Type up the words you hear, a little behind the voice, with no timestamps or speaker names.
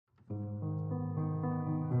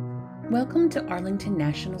Welcome to Arlington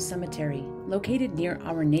National Cemetery, located near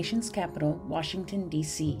our nation's capital, Washington,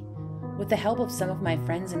 D.C. With the help of some of my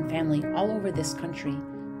friends and family all over this country,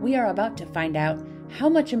 we are about to find out how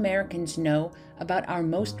much Americans know about our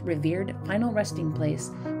most revered final resting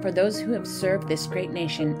place for those who have served this great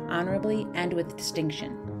nation honorably and with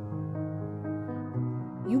distinction.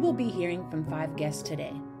 You will be hearing from 5 guests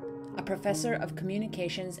today. A professor of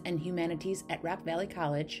communications and humanities at Rock Valley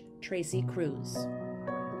College, Tracy Cruz.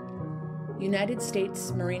 United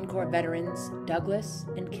States Marine Corps veterans Douglas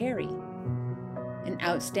and Carrie, an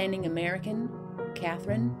outstanding American,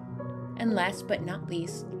 Catherine, and last but not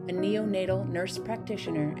least, a neonatal nurse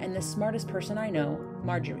practitioner and the smartest person I know,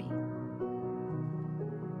 Marjorie.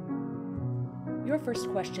 Your first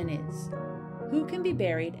question is, who can be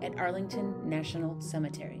buried at Arlington National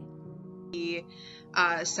Cemetery?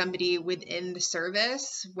 Somebody within the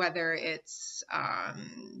service, whether it's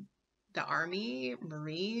the Army,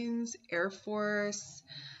 Marines, Air Force,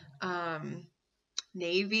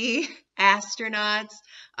 Navy, astronauts,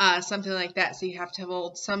 something like that. So you have to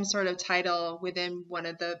hold some sort of title within one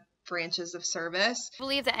of the branches of service. I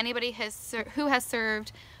believe that anybody who has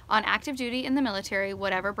served on active duty in the military,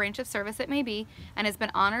 whatever branch of service it may be, and has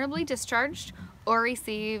been honorably discharged or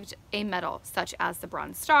received a medal, such as the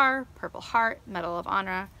Bronze Star, Purple Heart, Medal of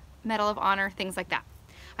Honor, things like that.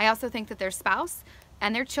 I also think that their spouse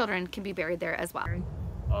and their children can be buried there as well.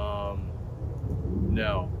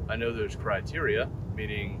 No, I know there's criteria,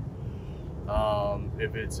 meaning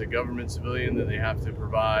if it's a government civilian, then they have to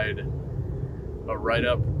provide a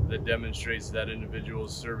write-up that demonstrates that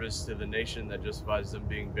individual's service to the nation that justifies them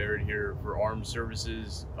being buried here for armed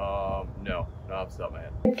services. No, not off the top of my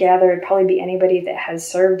head. I gather it'd probably be anybody that has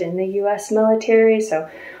served in the U.S. military, so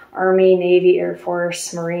Army, Navy, Air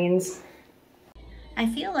Force, Marines. I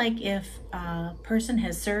feel like if a person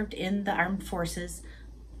has served in the armed forces,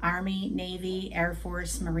 Army, Navy, Air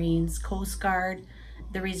Force, Marines, Coast Guard,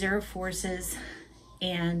 the Reserve Forces,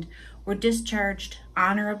 and were discharged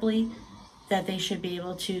honorably, that they should be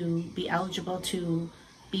able to be eligible to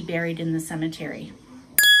be buried in the cemetery.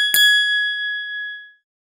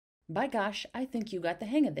 By gosh, I think you got the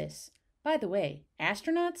hang of this. By the way,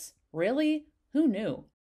 astronauts? Really? Who knew?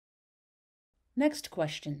 Next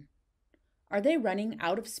question. Are they running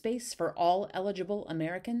out of space for all eligible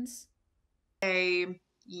Americans?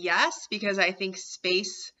 Yes, because I think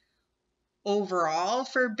space overall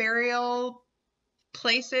for burial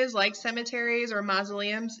places like cemeteries or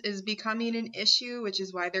mausoleums is becoming an issue, which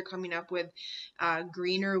is why they're coming up with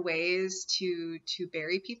greener ways to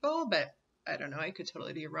bury people. But I don't know, I could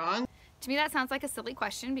totally be wrong. To me, that sounds like a silly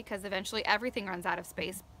question because eventually everything runs out of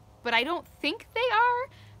space, but I don't think they are.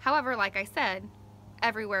 However, like I said,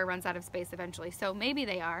 everywhere runs out of space eventually, so maybe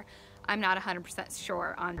they are. I'm not 100%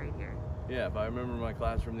 sure on right here. Yeah, if I remember my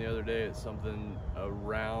class from the other day, it's something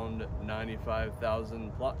around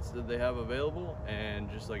 95,000 plots that they have available, and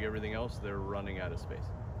just like everything else, they're running out of space.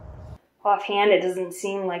 Offhand, it doesn't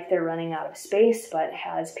seem like they're running out of space, but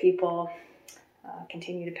as people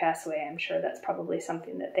continue to pass away, I'm sure that's probably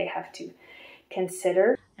something that they have to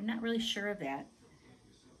consider. I'm not really sure of that.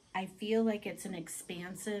 I feel like it's an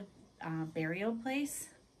expansive burial place.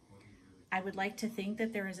 I would like to think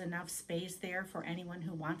that there is enough space there for anyone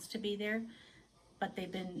who wants to be there, but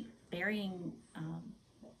they've been burying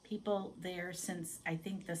people there since, I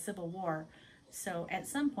think, the Civil War. So at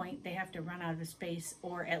some point they have to run out of space,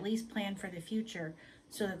 or at least plan for the future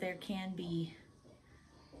so that there can be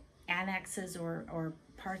annexes or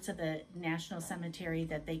parts of the National Cemetery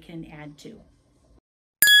that they can add to.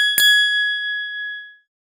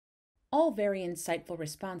 All very insightful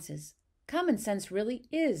responses. Common sense really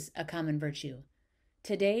is a common virtue.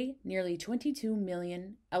 Today, nearly 22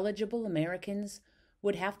 million eligible Americans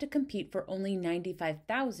would have to compete for only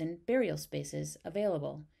 95,000 burial spaces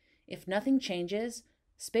available. If nothing changes,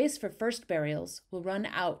 space for first burials will run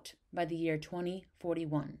out by the year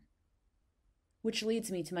 2041. Which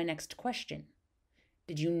leads me to my next question.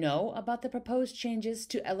 Did you know about the proposed changes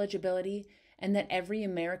to eligibility and that every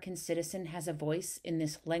American citizen has a voice in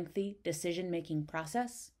this lengthy decision-making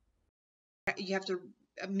process? You have to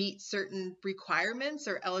meet certain requirements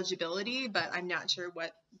or eligibility, but I'm not sure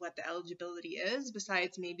what the eligibility is,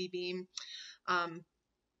 besides maybe being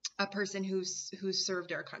a person who's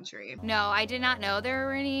served our country. No, I did not know there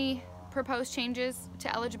were any proposed changes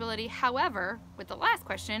to eligibility. However, with the last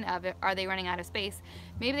question of are they running out of space,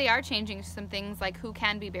 maybe they are changing some things like who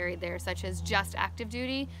can be buried there, such as just active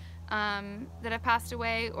duty that have passed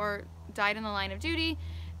away or died in the line of duty,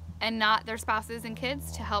 and not their spouses and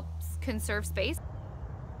kids, to help conserve space.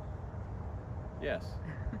 Yes.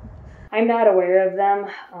 I'm not aware of them.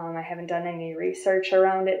 I haven't done any research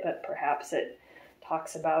around it, but perhaps it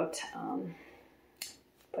talks about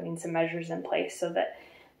putting some measures in place so that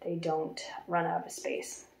they don't run out of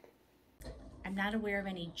space. I'm not aware of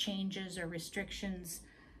any changes or restrictions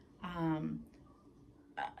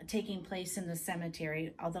taking place in the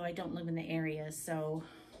cemetery, although I don't live in the area, so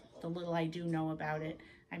the little I do know about it,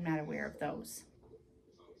 I'm not aware of those.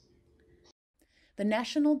 The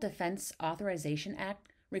National Defense Authorization Act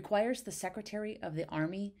requires the Secretary of the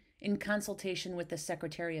Army, in consultation with the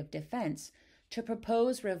Secretary of Defense, to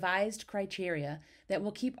propose revised criteria that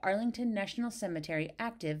will keep Arlington National Cemetery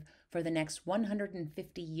active for the next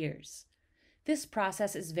 150 years. This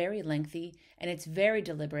process is very lengthy and it's very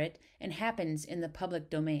deliberate and happens in the public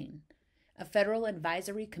domain. A federal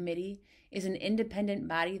advisory committee is an independent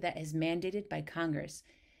body that is mandated by Congress.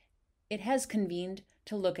 It has convened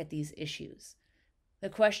to look at these issues. The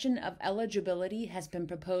question of eligibility has been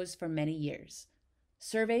proposed for many years.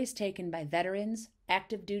 Surveys taken by veterans,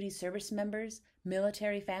 active duty service members,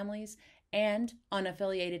 military families, and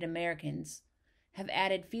unaffiliated Americans have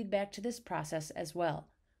added feedback to this process as well.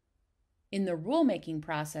 In the rulemaking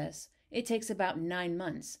process, it takes about 9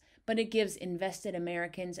 months, but it gives invested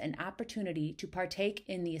Americans an opportunity to partake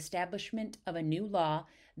in the establishment of a new law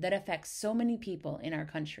that affects so many people in our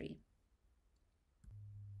country.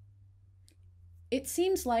 It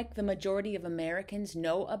seems like the majority of Americans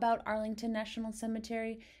know about Arlington National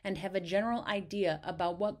Cemetery and have a general idea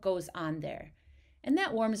about what goes on there. And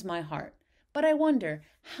that warms my heart. But I wonder,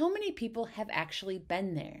 how many people have actually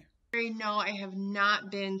been there? No, I have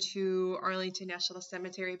not been to Arlington National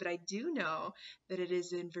Cemetery, but I do know that it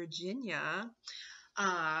is in Virginia.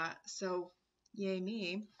 So yay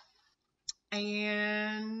me.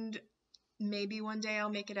 And maybe one day I'll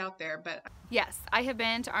make it out there, but Yes, I have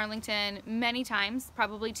been to Arlington many times,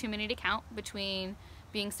 probably too many to count, between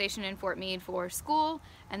being stationed in Fort Meade for school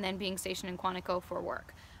and then being stationed in Quantico for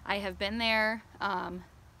work. I have been there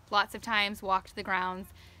lots of times, walked the grounds,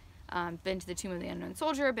 been to the Tomb of the Unknown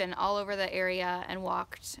Soldier, been all over the area, and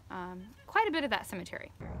walked quite a bit of that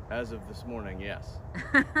cemetery. As of this morning, yes.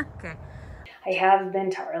 Okay. I have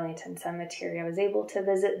been to Arlington Cemetery. I was able to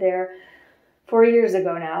visit there 4 years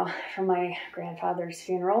ago now for my grandfather's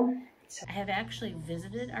funeral. So I have actually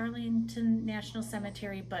visited Arlington National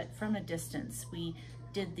Cemetery, but from a distance. We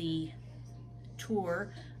did the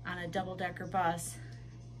tour on a double-decker bus.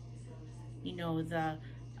 You know, the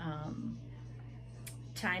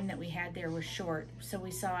time that we had there was short, so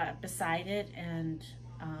we saw it beside it, and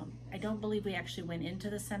I don't believe we actually went into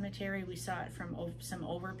the cemetery. We saw it from some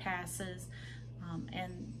overpasses,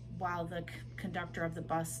 and while the conductor of the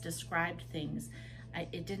bus described things,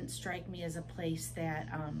 it didn't strike me as a place that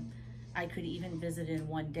I could even visit in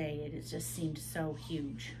one day. It just seemed so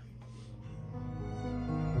huge.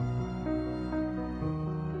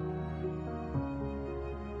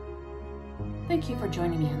 Thank you for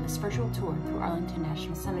joining me on this virtual tour through Arlington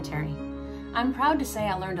National Cemetery. I'm proud to say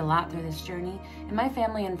I learned a lot through this journey, and my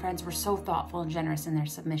family and friends were so thoughtful and generous in their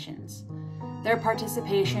submissions. Their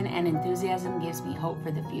participation and enthusiasm gives me hope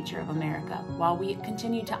for the future of America. While we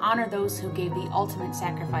continue to honor those who gave the ultimate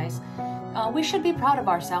sacrifice, we should be proud of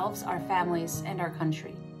ourselves, our families, and our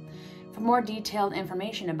country. For more detailed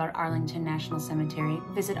information about Arlington National Cemetery,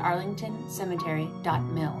 visit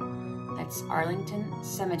arlingtoncemetery.mil. That's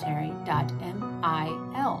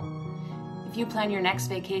arlingtoncemetery.mil. If you plan your next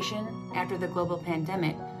vacation after the global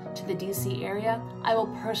pandemic to the DC area, I will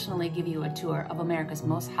personally give you a tour of America's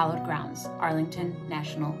most hallowed grounds, Arlington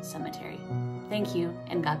National Cemetery. Thank you,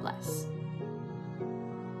 and God bless.